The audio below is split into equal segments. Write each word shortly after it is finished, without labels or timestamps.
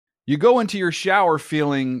You go into your shower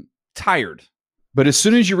feeling tired, but as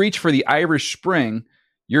soon as you reach for the Irish Spring,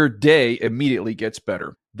 your day immediately gets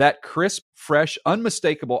better. That crisp, fresh,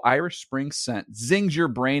 unmistakable Irish Spring scent zings your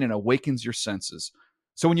brain and awakens your senses.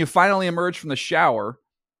 So when you finally emerge from the shower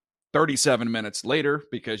 37 minutes later,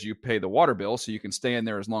 because you pay the water bill so you can stay in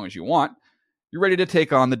there as long as you want, you're ready to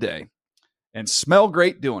take on the day and smell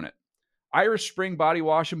great doing it. Irish Spring Body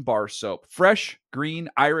Wash and Bar Soap. Fresh, green,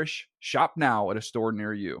 Irish. Shop now at a store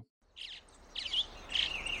near you.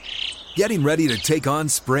 Getting ready to take on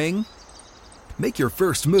spring? Make your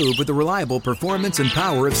first move with the reliable performance and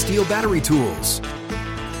power of Steel battery tools.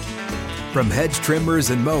 From hedge trimmers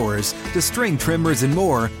and mowers to string trimmers and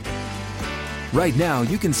more, right now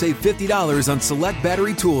you can save $50 on select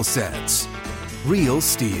battery tool sets. Real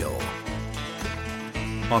Steel.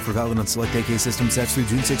 Offer valid on select AK system sets through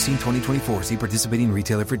June 16, 2024. See participating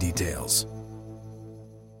retailer for details.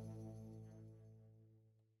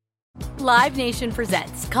 Live Nation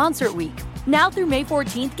presents Concert Week. Now through May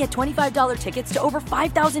 14th, get $25 tickets to over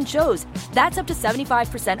 5,000 shows. That's up to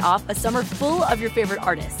 75% off a summer full of your favorite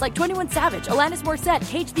artists like 21 Savage, Alanis Morissette,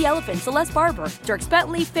 Cage the Elephant, Celeste Barber, Dierks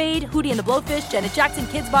Bentley, Fade, Hootie and the Blowfish, Janet Jackson,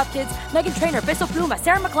 Kidz Bop Kids, Meghan Trainor, Bissell Pluma,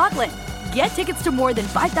 Sarah McLachlan. Get tickets to more than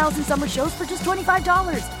 5,000 summer shows for just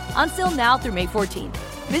 $25. Until now through May 14th.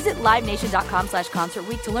 Visit LiveNation.com/Concert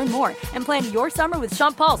Week to learn more and plan your summer with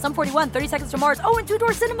Sean Paul, Sum 41, 30 Seconds to Mars, and Two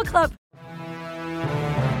Door Cinema Club.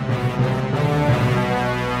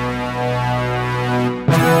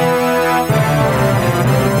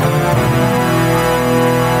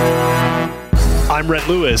 I'm Rhett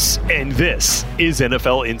Lewis, and this is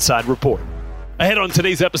NFL Inside Report. Ahead on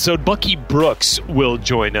today's episode, Bucky Brooks will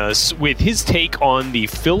join us with his take on the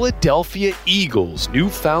Philadelphia Eagles'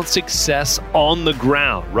 newfound success on the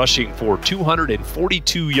ground, rushing for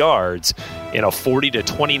 242 yards in a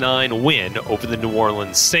 40-29 win over the New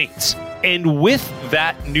Orleans Saints. And with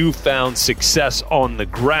that newfound success on the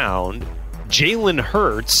ground, Jalen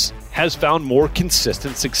Hurts has found more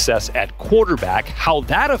consistent success at quarterback. How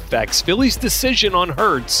that affects Philly's decision on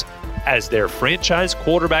Hurts as their franchise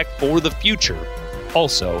quarterback for the future,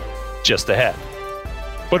 also just ahead.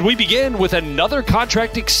 But we begin with another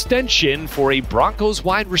contract extension for a Broncos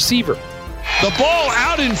wide receiver. The ball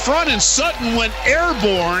out in front, and Sutton went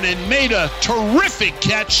airborne and made a terrific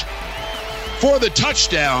catch for the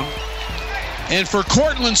touchdown. And for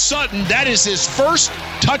Courtland Sutton, that is his first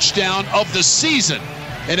touchdown of the season.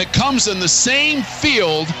 And it comes in the same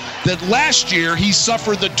field that last year he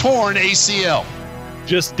suffered the torn ACL.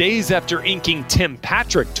 Just days after inking Tim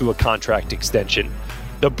Patrick to a contract extension,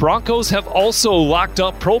 the Broncos have also locked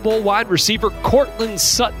up Pro Bowl wide receiver Courtland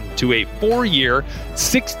Sutton to a 4-year,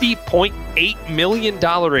 $60.8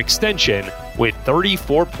 million extension with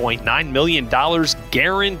 $34.9 million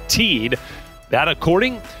guaranteed. That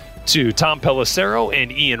according to Tom Pelissero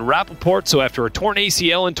and Ian Rappaport. So after a torn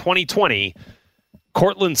ACL in 2020,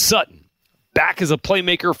 Courtland Sutton back as a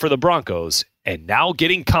playmaker for the Broncos and now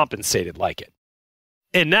getting compensated like it.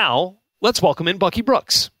 And now, let's welcome in Bucky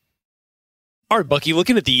Brooks. All right, Bucky,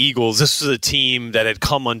 looking at the Eagles, this was a team that had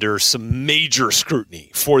come under some major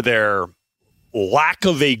scrutiny for their lack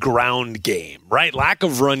of a ground game, right? Lack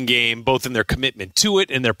of run game, both in their commitment to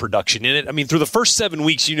it and their production in it. I mean, through the first 7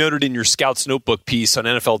 weeks, you noted in your Scouts Notebook piece on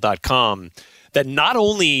NFL.com that not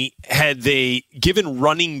only had they given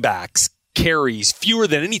running backs carries fewer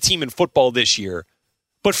than any team in football this year,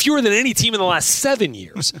 but fewer than any team in the last 7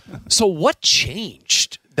 years. So what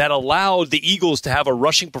changed that allowed the Eagles to have a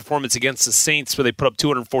rushing performance against the Saints where they put up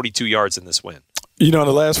 242 yards in this win? You know, in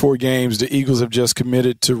the last 4 games, the Eagles have just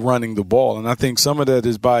committed to running the ball, and I think some of that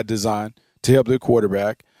is by design to help their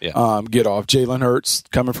quarterback get off. Jalen Hurts,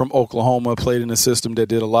 coming from Oklahoma, played in a system that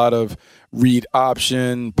did a lot of read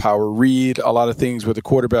option, power read, a lot of things where the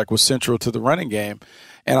quarterback was central to the running game.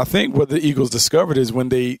 And I think what the Eagles discovered is when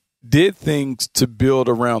they did things to build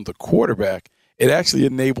around the quarterback, it actually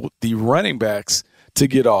enabled the running backs to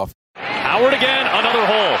get off. Howard again, another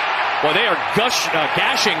hole. Well, they are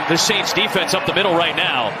gashing the Saints defense up the middle right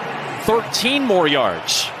now. 13 more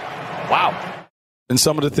yards. Wow. And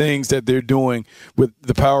some of the things that they're doing with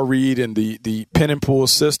the power read and the pin and pull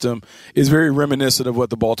system is very reminiscent of what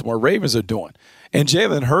the Baltimore Ravens are doing. And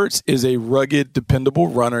Jalen Hurts is a rugged, dependable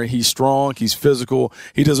runner. He's strong. He's physical.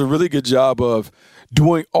 He does a really good job of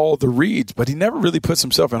doing all the reads, but he never really puts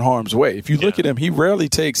himself in harm's way. If you look at him, he rarely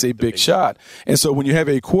takes a big shot. And so when you have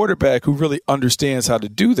a quarterback who really understands how to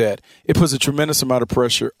do that, it puts a tremendous amount of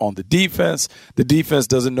pressure on the defense. The defense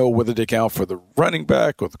doesn't know whether they count for the running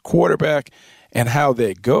back or the quarterback and how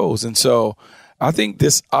that goes. And so I think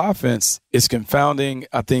this offense is confounding.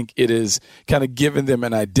 I think it is kind of giving them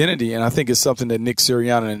an identity, and I think it's something that Nick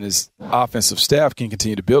Sirianni and his offensive staff can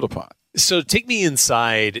continue to build upon. So take me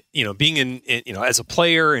inside, being in as a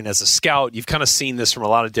player and as a scout, you've kind of seen this from a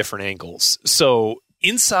lot of different angles. So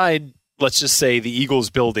inside, let's just say the Eagles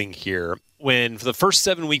building here, when for the first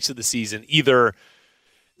 7 weeks of the season, either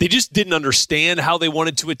they just didn't understand how they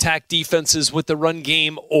wanted to attack defenses with the run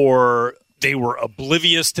game, or they were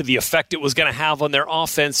oblivious to the effect it was going to have on their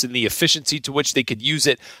offense and the efficiency to which they could use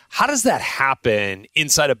it. How does that happen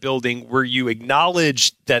inside a building where you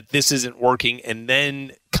acknowledge that this isn't working and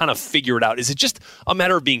then kind of figure it out? Is it just a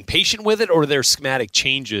matter of being patient with it, or are there schematic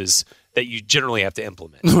changes that you generally have to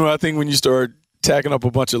implement? Well, I think when you start tacking up a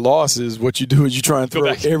bunch of losses, what you do is you try and throw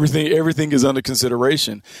everything is under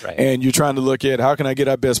consideration. Right. And you're trying to look at how can I get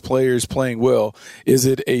our best players playing well? Is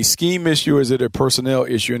it a scheme issue or is it a personnel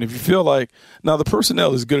issue? And if you feel like, now the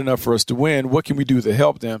personnel is good enough for us to win, what can we do to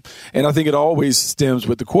help them? And I think it always stems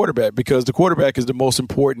with the quarterback, because the quarterback is the most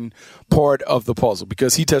important part of the puzzle,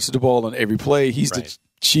 because he touches the ball on every play. He's the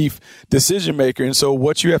chief decision maker. And so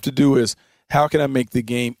what you have to do is, how can I make the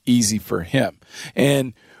game easy for him?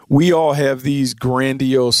 And we all have these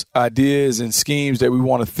grandiose ideas and schemes that we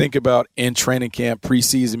want to think about in training camp,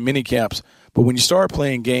 preseason, mini camps. But when you start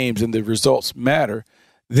playing games and the results matter,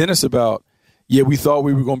 then it's about, we thought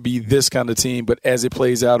we were going to be this kind of team, but as it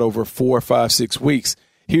plays out over 4, 5, 6 weeks,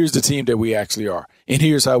 here's the team that we actually are, and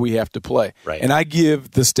here's how we have to play. Right. And I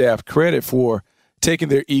give the staff credit for taking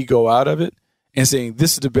their ego out of it and saying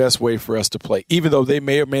this is the best way for us to play. Even though they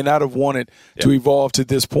may or may not have wanted to evolve to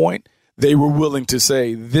this point, they were willing to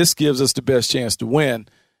say, this gives us the best chance to win.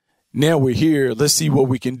 Now we're here. Let's see what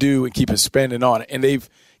we can do and keep expanding on it. And they've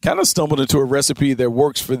kind of stumbled into a recipe that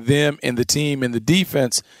works for them and the team and the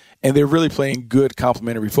defense, and they're really playing good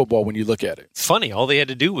complementary football when you look at it. Funny, all they had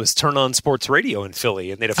to do was turn on sports radio in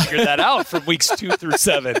Philly, and they'd have figured that out from weeks 2 through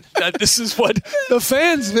 7. This is what the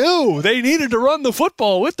fans knew. They needed to run the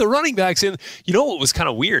football with the running backs. And you know what was kind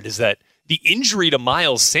of weird is that the injury to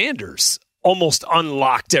Miles Sanders almost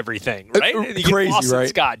unlocked everything, right? Crazy, Boston right?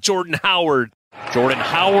 Scott, Jordan Howard. Jordan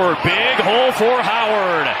Howard, big hole for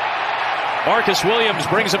Howard. Marcus Williams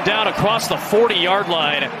brings him down across the 40-yard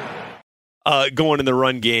line. Going in the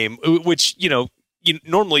run game, which, you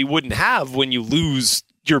normally wouldn't have when you lose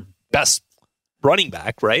your best running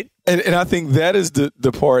back, right? And I think that is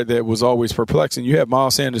the part that was always perplexing. You have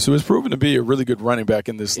Miles Sanders, who has proven to be a really good running back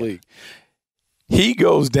in this league. He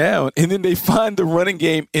goes down, and then they find the running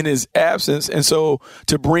game in his absence. And so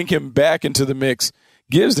to bring him back into the mix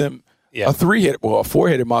gives them a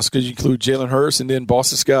four-headed monster, because you include Jalen Hurts and then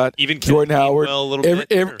Boston Scott, even Jordan Howard.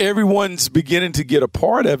 bit. Everyone's beginning to get a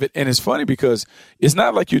part of it. And it's funny because it's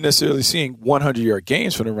not like you're necessarily seeing 100-yard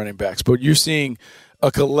games from the running backs, but you're seeing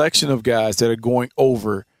a collection of guys that are going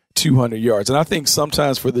over 200 yards. And I think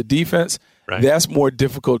sometimes for the defense, that's more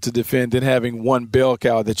difficult to defend than having one bell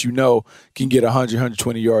cow that can get 100,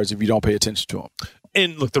 120 yards if you don't pay attention to them.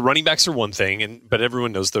 And look, the running backs are one thing, but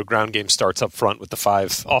everyone knows the ground game starts up front with the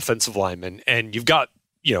 5 offensive linemen, and you've got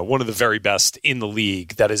one of the very best in the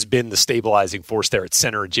league that has been the stabilizing force there at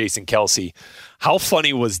center, Jason Kelce. How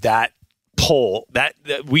funny was that pull that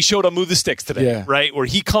we showed on Move the Sticks today, right? Where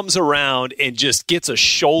he comes around and just gets a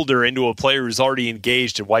shoulder into a player who's already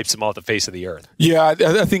engaged and wipes him off the face of the earth. Yeah,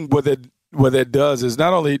 I think what that does is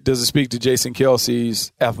not only does it speak to Jason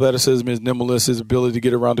Kelce's athleticism, his nimbleness, his ability to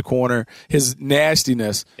get around the corner, his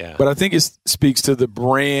nastiness, but I think it speaks to the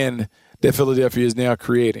brand that Philadelphia is now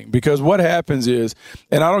creating. Because what happens is,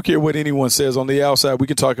 and I don't care what anyone says on the outside, we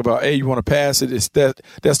can talk about, hey, you want to pass it,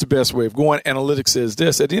 that's the best way of going. Analytics says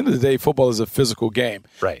this. At the end of the day, football is a physical game.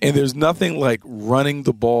 Right. And there's nothing like running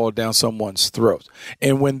the ball down someone's throat.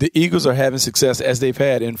 And when the Eagles are having success, as they've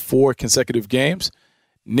had in 4 consecutive games,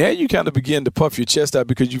 now you kind of begin to puff your chest out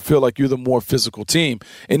because you feel like you're the more physical team.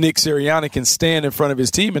 And Nick Sirianni can stand in front of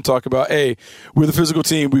his team and talk about, hey, we're the physical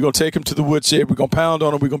team. We're going to take him to the woodshed. We're going to pound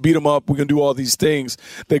on him. We're going to beat him up. We're going to do all these things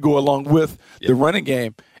that go along with the running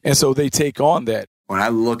game. And so they take on that. When I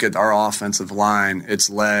look at our offensive line, it's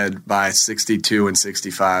led by 62 and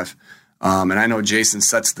 65. And I know Jason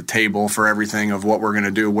sets the table for everything of what we're going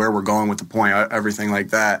to do, where we're going with the point, everything like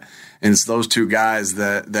that. And it's those two guys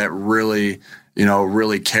that really –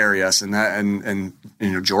 really carry us, and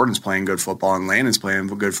Jordan's playing good football, and Landon's playing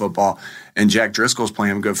good football, and Jack Driscoll's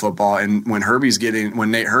playing good football, and when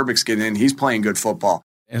Nate Herbeck's getting in, he's playing good football.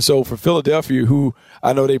 And so for Philadelphia, who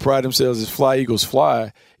I know they pride themselves as fly, Eagles,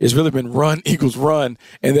 fly, it's really been run, Eagles, run,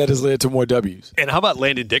 and that has led to more W's. And how about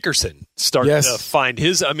Landon Dickerson starting to find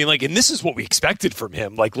his – and this is what we expected from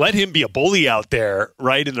him. Like, let him be a bully out there,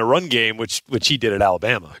 right, in the run game, which he did at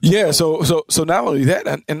Alabama. Yeah, so not only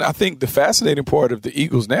that, and I think the fascinating part of the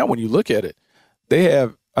Eagles now when you look at it, they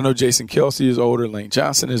have – I know Jason Kelce is older, Lane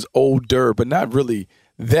Johnson is older, but not really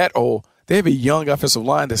that old. They have a young offensive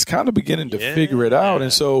line that's kind of beginning to figure it out.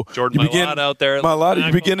 And so Jordan Mailata out there.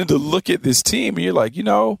 You're beginning to look at this team, and you're like,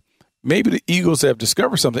 maybe the Eagles have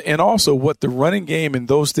discovered something. And also what the running game and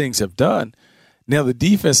those things have done, now the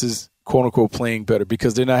defense is, quote-unquote, playing better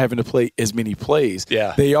because they're not having to play as many plays.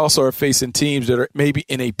 Yeah. They also are facing teams that are maybe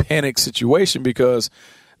in a panic situation because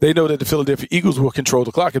they know that the Philadelphia Eagles will control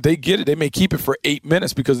the clock. If they get it, they may keep it for 8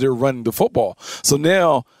 minutes because they're running the football. So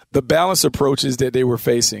now the balanced approaches that they were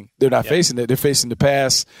facing, they're not facing that. They're facing the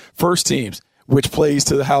pass first teams, which plays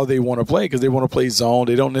to how they want to play because they want to play zone.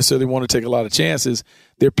 They don't necessarily want to take a lot of chances.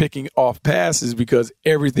 They're picking off passes because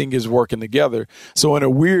everything is working together. So in a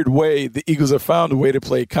weird way, the Eagles have found a way to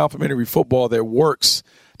play complementary football that works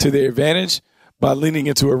to their advantage by leaning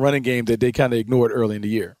into a running game that they kind of ignored early in the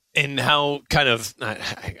year. And how kind of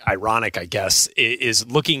ironic, I guess, is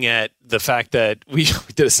looking at the fact that we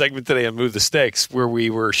did a segment today on Move the Sticks where we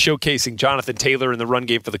were showcasing Jonathan Taylor in the run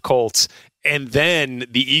game for the Colts, and then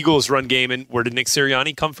the Eagles run game. And where did Nick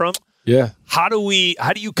Sirianni come from? Yeah. How do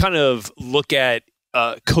you kind of look at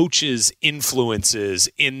coaches' influences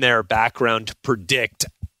in their background to predict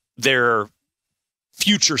their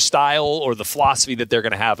future style or the philosophy that they're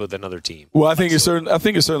going to have with another team? Well, I think it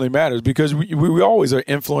certainly matters because we always are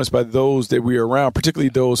influenced by those that we are around, particularly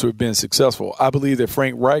those who have been successful. I believe that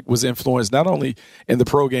Frank Reich was influenced not only in the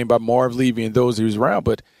pro game by Marv Levy and those he was around,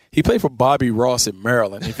 but he played for Bobby Ross in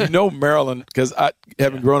Maryland. If you know Maryland, because I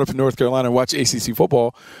haven't grown up in North Carolina and watched ACC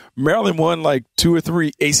football, Maryland won like 2 or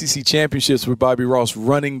 3 ACC championships with Bobby Ross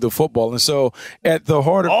running the football. And so at the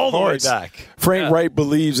heart of all the hearts, Frank Wright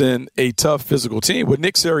believes in a tough physical team. When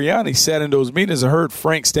Nick Sirianni sat in those meetings and heard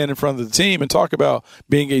Frank stand in front of the team and talk about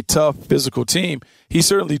being a tough physical team, he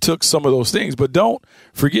certainly took some of those things. But don't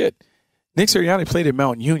forget, Nick Sirianni played at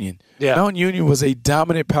Mount Union. Yeah. Mount Union was a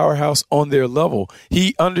dominant powerhouse on their level.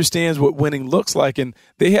 He understands what winning looks like, and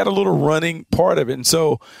they had a little running part of it. And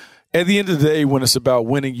so at the end of the day, when it's about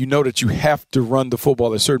winning, you know that you have to run the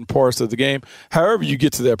football at certain parts of the game. However you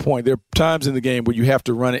get to that point, there are times in the game where you have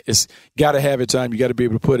to run it. It's got to have it time. You got to be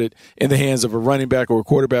able to put it in the hands of a running back or a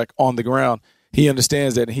quarterback on the ground. He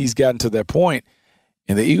understands that, and he's gotten to that point.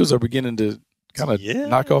 And the Eagles are beginning to kind of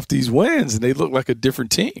knock off these wins, and they look like a different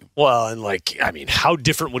team. Well, and how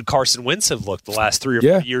different would Carson Wentz have looked the last 3 or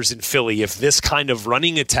 4 years in Philly if this kind of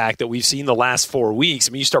running attack that we've seen the last 4 weeks,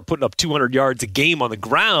 you start putting up 200 yards a game on the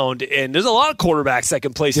ground, and there's a lot of quarterbacks that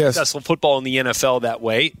can play successful football in the NFL that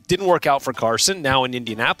way. Didn't work out for Carson. Now in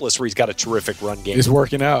Indianapolis, where he's got a terrific run game. It's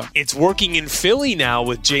working out. It's working in Philly now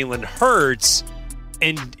with Jalen Hurts.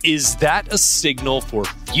 And is that a signal for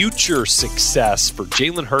future success for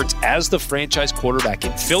Jalen Hurts as the franchise quarterback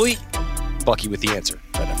in Philly? Bucky with the answer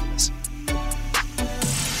right after this.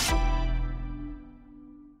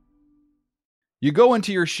 You go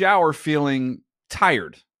into your shower feeling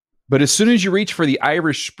tired, but as soon as you reach for the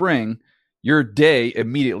Irish Spring, your day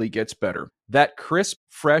immediately gets better. That crisp,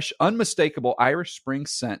 fresh, unmistakable Irish Spring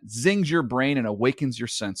scent zings your brain and awakens your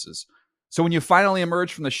senses. So when you finally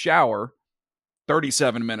emerge from the shower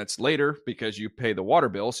 37 minutes later, because you pay the water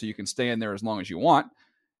bill so you can stay in there as long as you want,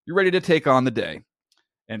 you're ready to take on the day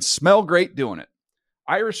and smell great doing it.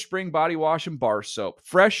 Irish Spring Body Wash and Bar Soap.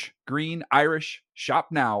 Fresh, green, Irish. Shop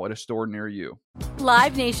now at a store near you.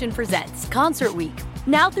 Live Nation presents Concert Week.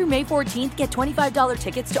 Now through May 14th, get $25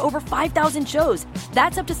 tickets to over 5,000 shows.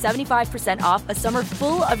 That's up to 75% off a summer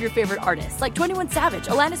full of your favorite artists like 21 Savage,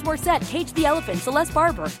 Alanis Morissette, Cage the Elephant, Celeste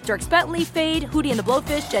Barber, Dierks Bentley, Fade, Hootie and the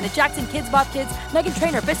Blowfish, Janet Jackson, Kidz Bop Kids, Meghan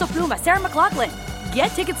Trainor, Bissell Pluma, Sarah McLachlan. Get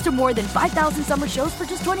tickets to more than 5,000 summer shows for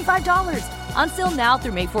just $25. Until now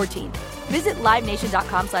through May 14th. Visit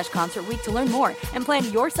LiveNation.com/Concert Week to learn more and plan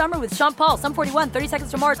your summer with Sean Paul, Sum 41, 30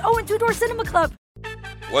 Seconds to Mars, and Two Door Cinema Club.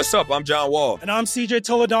 What's up? I'm John Wall. And I'm CJ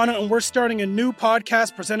Toledano, and we're starting a new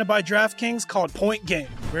podcast presented by DraftKings called Point Game.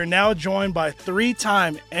 We're now joined by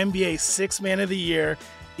 3-time NBA Sixth Man of the Year,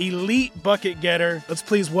 elite bucket getter. Let's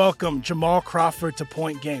please welcome Jamal Crawford to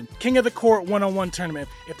Point Game. King of the Court one-on-one tournament.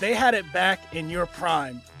 If they had it back in your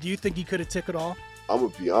prime, do you think you could have took it all? I'm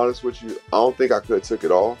going to be honest with you. I don't think I could have took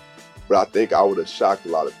it all, but I think I would have shocked a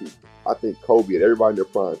lot of people. I think Kobe and everybody in their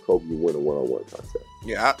prime, Kobe would win a one-on-one contest.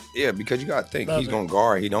 Yeah, because you got to think he's going to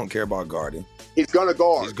guard. He don't care about guarding. He's going to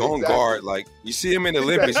guard. He's going to guard. Like, you see him in the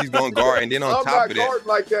Olympics, he's going to guard. And then on top of that.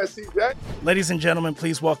 Like that, CJ. Ladies and gentlemen,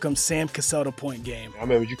 please welcome Sam Cassell to Point Game. I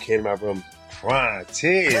remember you came to my room crying,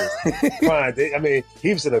 tears, crying. I mean,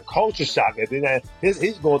 he was in a culture shock. And then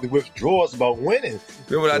he's going through withdrawals about winning.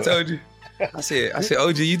 Remember what I told you? I said,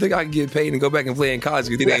 OG, you think I can get paid and go back and play in college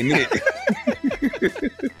because it ain't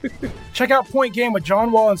it? Check out Point Game with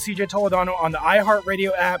John Wall and CJ Toledano on the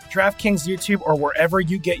iHeartRadio app, DraftKings YouTube, or wherever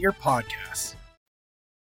you get your podcasts.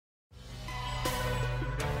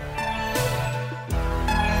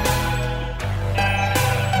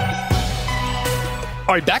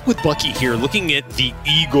 All right, back with Bucky here, looking at the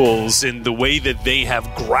Eagles and the way that they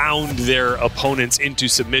have ground their opponents into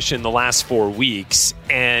submission the last 4 weeks.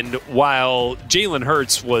 And while Jalen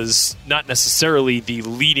Hurts was not necessarily the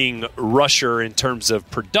leading rusher in terms of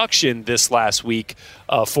production this last week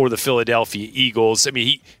for the Philadelphia Eagles, I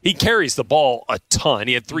mean, he carries the ball a ton.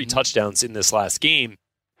 He had 3 touchdowns in this last game.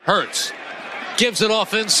 Hurts gives it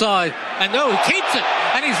off inside, and no, he keeps it,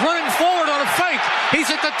 and he's running forward on a fake. He's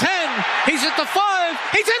at the 10, he's at the 5,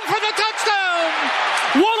 he's in for the touchdown!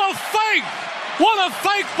 What a fake! What a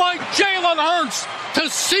fake by Jalen Hurts to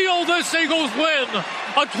seal this Eagles win!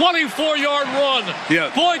 A 24-yard run.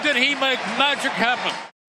 Yeah. Boy, did he make magic happen.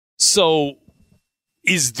 So,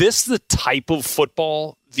 is this the type of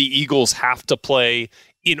football the Eagles have to play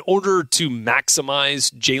in order to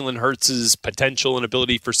maximize Jalen Hurts' potential and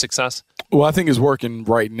ability for success? Well, I think it's working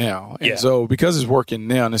right now. And so because it's working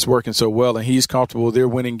now and it's working so well and he's comfortable, they're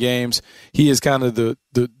winning games, he is kind of the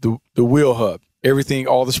wheel hub. Everything,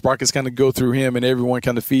 all the sprockets kind of go through him and everyone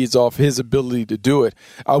kind of feeds off his ability to do it.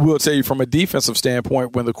 I will tell you from a defensive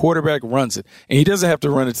standpoint, when the quarterback runs it, and he doesn't have to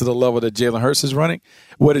run it to the level that Jalen Hurts is running,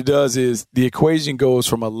 what it does is the equation goes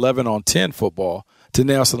from 11-on-10 football to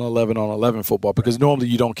now it's an 11-on-11 football because normally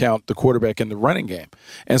you don't count the quarterback in the running game.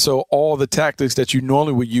 And so all the tactics that you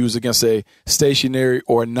normally would use against a stationary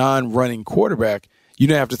or non-running quarterback, you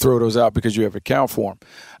don't have to throw those out because you have to account for them.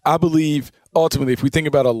 I believe ultimately if we think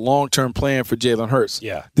about a long-term plan for Jalen Hurts,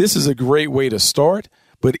 this is a great way to start,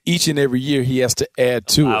 but each and every year he has to add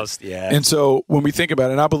to it. Yeah. And so when we think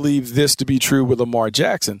about it, and I believe this to be true with Lamar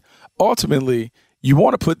Jackson, ultimately you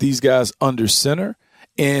want to put these guys under center,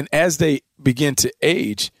 and as they begin to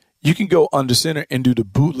age, you can go under center and do the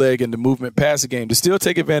bootleg and the movement passing game to still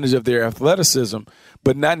take advantage of their athleticism,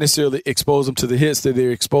 but not necessarily expose them to the hits that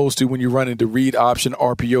they're exposed to when you run into read option,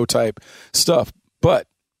 RPO type stuff. But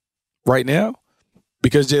right now,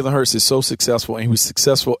 because Jalen Hurts is so successful and he was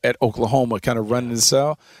successful at Oklahoma kind of running the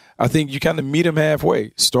South, I think you kind of meet him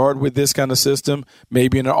halfway. Start with this kind of system.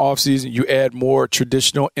 Maybe in the offseason you add more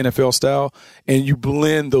traditional NFL style, and you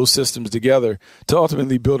blend those systems together to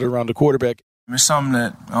ultimately build it around the quarterback. It's something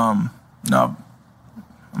that, I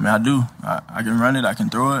do. I can run it. I can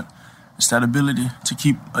throw it. It's that ability to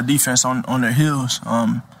keep a defense on their heels.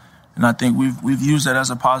 And I think we've used that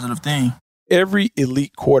as a positive thing. Every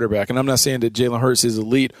elite quarterback, and I'm not saying that Jalen Hurts is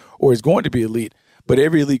elite or is going to be elite, but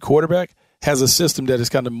every elite quarterback has a system that is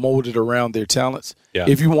kind of molded around their talents. Yeah.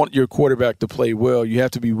 If you want your quarterback to play well, you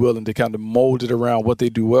have to be willing to kind of mold it around what they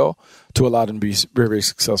do well to allow them to be very, very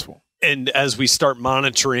successful. And as we start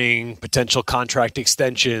monitoring potential contract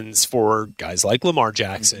extensions for guys like Lamar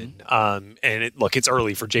Jackson, it's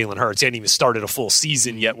early for Jalen Hurts. He hadn't even started a full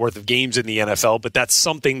season yet worth of games in the NFL, but that's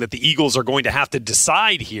something that the Eagles are going to have to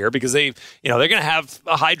decide here because they're going to have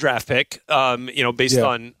a high draft pick, based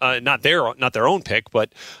on not their own pick,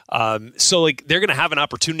 but they're going to have an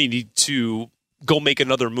opportunity to go make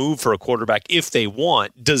another move for a quarterback if they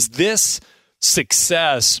want. Does this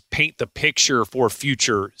success paint the picture for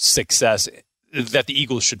future success that the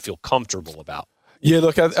Eagles should feel comfortable about? Yeah,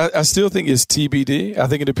 look, I still think it's TBD. I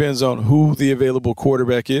think it depends on who the available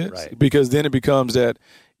quarterback is, because then it becomes that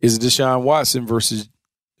is it Deshaun Watson versus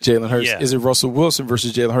Jalen Hurts? Yeah. Is it Russell Wilson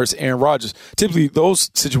versus Jalen Hurts, Aaron Rodgers? Typically,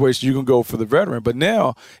 those situations you can go for the veteran. But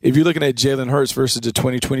now, if you're looking at Jalen Hurts versus the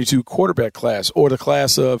 2022 quarterback class or the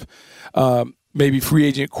class of maybe free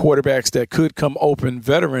agent quarterbacks that could come open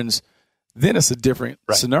veterans, then it's a different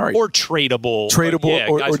scenario. Or tradable.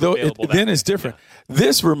 Then it's different. Yeah.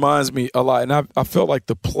 This reminds me a lot, and I felt like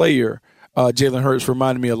the player, Jalen Hurts,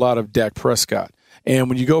 reminded me a lot of Dak Prescott. And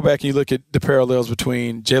when you go back and you look at the parallels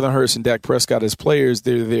between Jalen Hurts and Dak Prescott as players,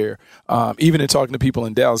 they're there. Even in talking to people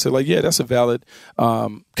in Dallas, they're like, yeah, that's a valid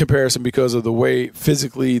comparison because of the way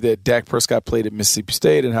physically that Dak Prescott played at Mississippi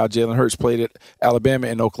State and how Jalen Hurts played at Alabama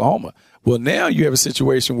and Oklahoma. Well, now you have a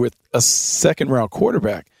situation with a second-round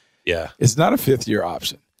quarterback. Yeah. It's not a fifth-year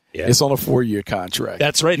option. Yeah. It's on a 4-year contract.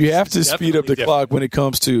 That's right. You have to speed up the clock when it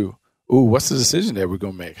comes to ooh, what's the decision that we're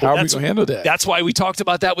going to make? How are we going to handle that? That's why we talked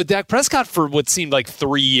about that with Dak Prescott for what seemed like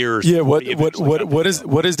 3 years. Yeah, what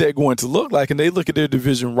is that going to look like? And they look at their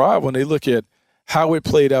division rival, and they look at how it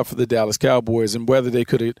played out for the Dallas Cowboys and whether they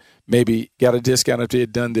could have maybe got a discount if they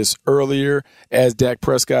had done this earlier as Dak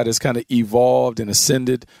Prescott has kind of evolved and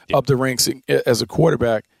ascended up the ranks as a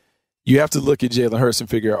quarterback. You have to look at Jalen Hurts and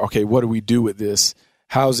figure out, okay, what do we do with this?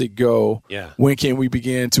 How's it go? Yeah. When can we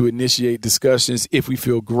begin to initiate discussions if we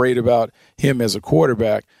feel great about him as a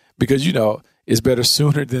quarterback? Because, it's better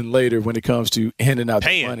sooner than later when it comes to handing out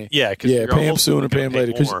the money. Yeah, pay him sooner, pay him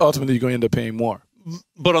later, because ultimately you're going to end up paying more.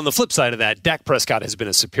 But on the flip side of that, Dak Prescott has been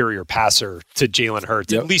a superior passer to Jalen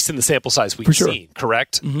Hurts, at least in the sample size we've seen,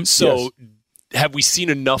 correct? Mm-hmm. So have we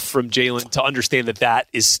seen enough from Jalen to understand that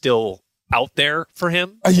is still out there for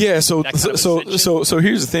him? So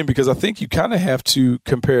here's the thing, because I think you kind of have to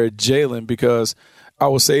compare Jalen, because I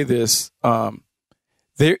will say this,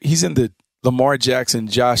 he's in the Lamar Jackson,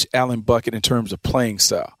 Josh Allen bucket in terms of playing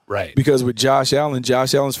style. Right. Because with Josh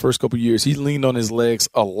Allen's first couple of years, he leaned on his legs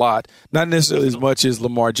a lot. Not necessarily as much as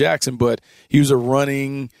Lamar Jackson, but he was a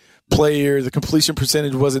running player. The completion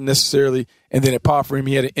percentage wasn't necessarily, and then it popped for him.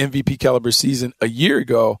 He had an MVP caliber season a year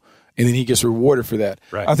ago, and then he gets rewarded for that.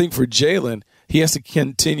 Right. I think for Jalen, he has to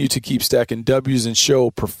continue to keep stacking W's and show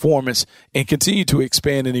performance and continue to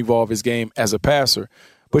expand and evolve his game as a passer.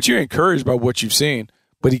 But you're encouraged by what you've seen,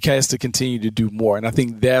 but he has to continue to do more. And I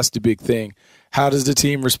think that's the big thing. How does the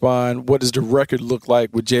team respond? What does the record look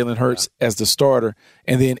like with Jalen Hurts as the starter?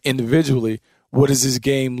 And then individually, what does his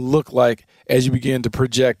game look like as you begin to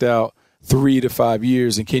project out 3 to 5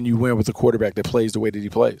 years? And can you win with a quarterback that plays the way that he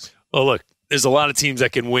plays? Well, look, there's a lot of teams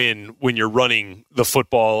that can win when you're running the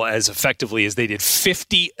football as effectively as they did.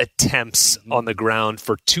 50 attempts on the ground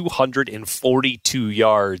for 242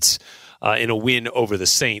 yards in a win over the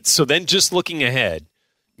Saints. So then just looking ahead,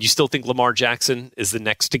 you still think Lamar Jackson is the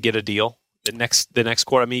next to get a deal? The next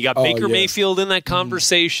quarter. I mean, you got Baker Mayfield in that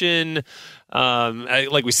conversation.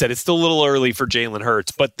 Like we said, it's still a little early for Jalen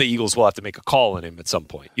Hurts, but the Eagles will have to make a call on him at some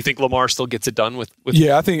point. You think Lamar still gets it done with?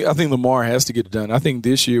 Yeah, I think Lamar has to get it done. I think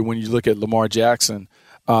this year, when you look at Lamar Jackson,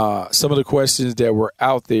 some of the questions that were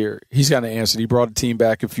out there, he's got to answer. He brought the team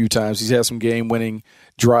back a few times. He's had some game-winning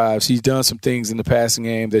drives. He's done some things in the passing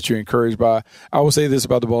game that you're encouraged by. I will say this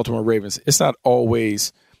about the Baltimore Ravens: it's not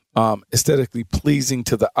always aesthetically pleasing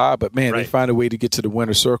to the eye, but man, they find a way to get to the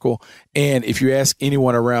winner's circle. And if you ask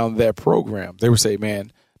anyone around that program, they would say,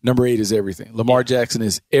 man, number 8 is everything. Lamar Jackson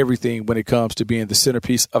is everything when it comes to being the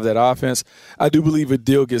centerpiece of that offense. I do believe a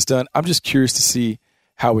deal gets done. I'm just curious to see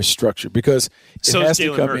how it's structured, because it has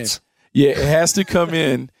to come in. Yeah, it has to come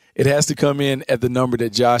in. It has to come in at the number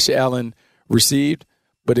that Josh Allen received.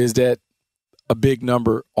 But is that a big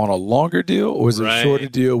number on a longer deal, or is it a shorter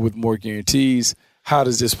deal with more guarantees? How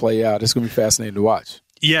does this play out? It's going to be fascinating to watch.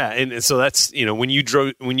 Yeah, and so that's, when you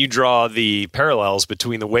draw the parallels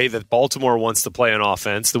between the way that Baltimore wants to play on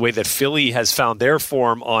offense, the way that Philly has found their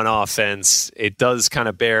form on offense, it does kind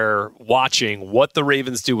of bear watching what the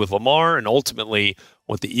Ravens do with Lamar and ultimately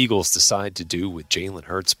what the Eagles decide to do with Jalen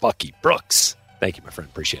Hurts. Bucky Brooks, thank you, my friend.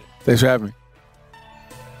 Appreciate it. Thanks for having me.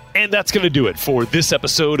 And that's going to do it for this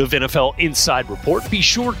episode of NFL Inside Report. Be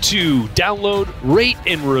sure to download, rate,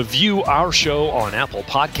 and review our show on Apple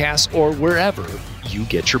Podcasts or wherever you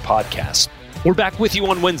get your podcasts. We're back with you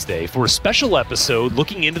on Wednesday for a special episode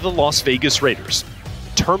looking into the Las Vegas Raiders,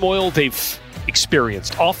 turmoil they've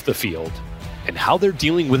experienced off the field, and how they're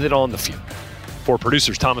dealing with it on the field. For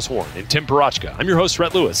producers Thomas Warren and Tim Parachka, I'm your host,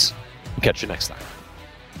 Rhett Lewis. We'll catch you next time.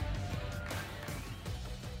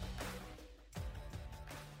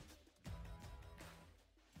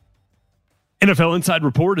 NFL Inside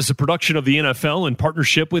Report is a production of the NFL in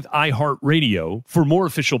partnership with iHeartRadio. For more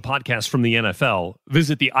official podcasts from the NFL,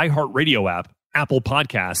 visit the iHeartRadio app, Apple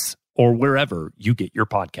Podcasts, or wherever you get your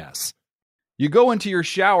podcasts. You go into your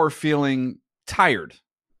shower feeling tired,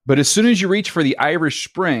 but as soon as you reach for the Irish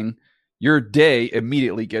Spring, your day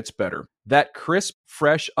immediately gets better. That crisp,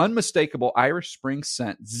 fresh, unmistakable Irish Spring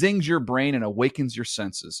scent zings your brain and awakens your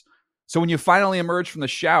senses. So when you finally emerge from the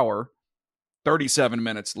shower 37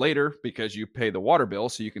 minutes later, because you pay the water bill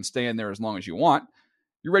so you can stay in there as long as you want,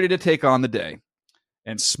 you're ready to take on the day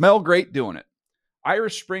and smell great doing it.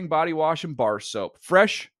 Irish Spring Body Wash and Bar Soap.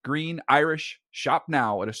 Fresh, green, Irish. Shop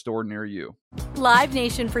now at a store near you. Live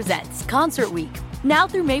Nation presents Concert Week. Now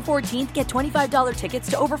through May 14th, get $25 tickets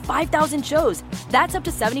to over 5,000 shows. That's up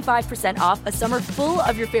to 75% off a summer full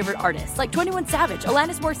of your favorite artists like 21 Savage,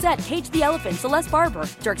 Alanis Morissette, Cage the Elephant, Celeste Barber,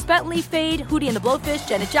 Dierks Bentley, Fade, Hootie and the Blowfish,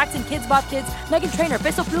 Janet Jackson, Kids Bop Kids, Meghan Trainor,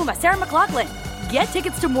 Bissell Pluma, Sarah McLachlan. Get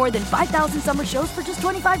tickets to more than 5,000 summer shows for just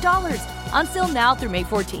 $25. Until now through May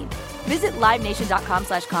 14th. Visit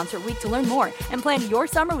LiveNation.com/Concert Week to learn more and plan your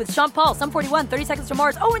summer with Sean Paul, Sum 41, 30 Seconds to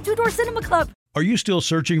Mars, and Two Door Cinema Club. Are you still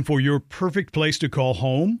searching for your perfect place to call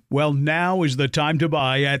home? Well, now is the time to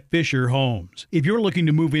buy at Fisher Homes. If you're looking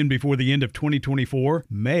to move in before the end of 2024,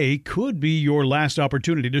 May could be your last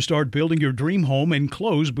opportunity to start building your dream home and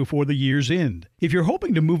close before the year's end. If you're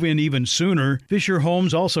hoping to move in even sooner, Fisher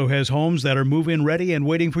Homes also has homes that are move-in ready and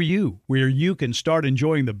waiting for you, where you can start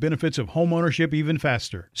enjoying the benefits of homeownership even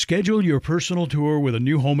faster. Schedule your personal tour with a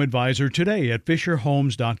new home advisor today at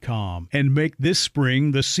FisherHomes.com and make this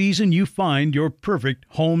spring the season you find your perfect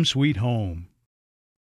home sweet home.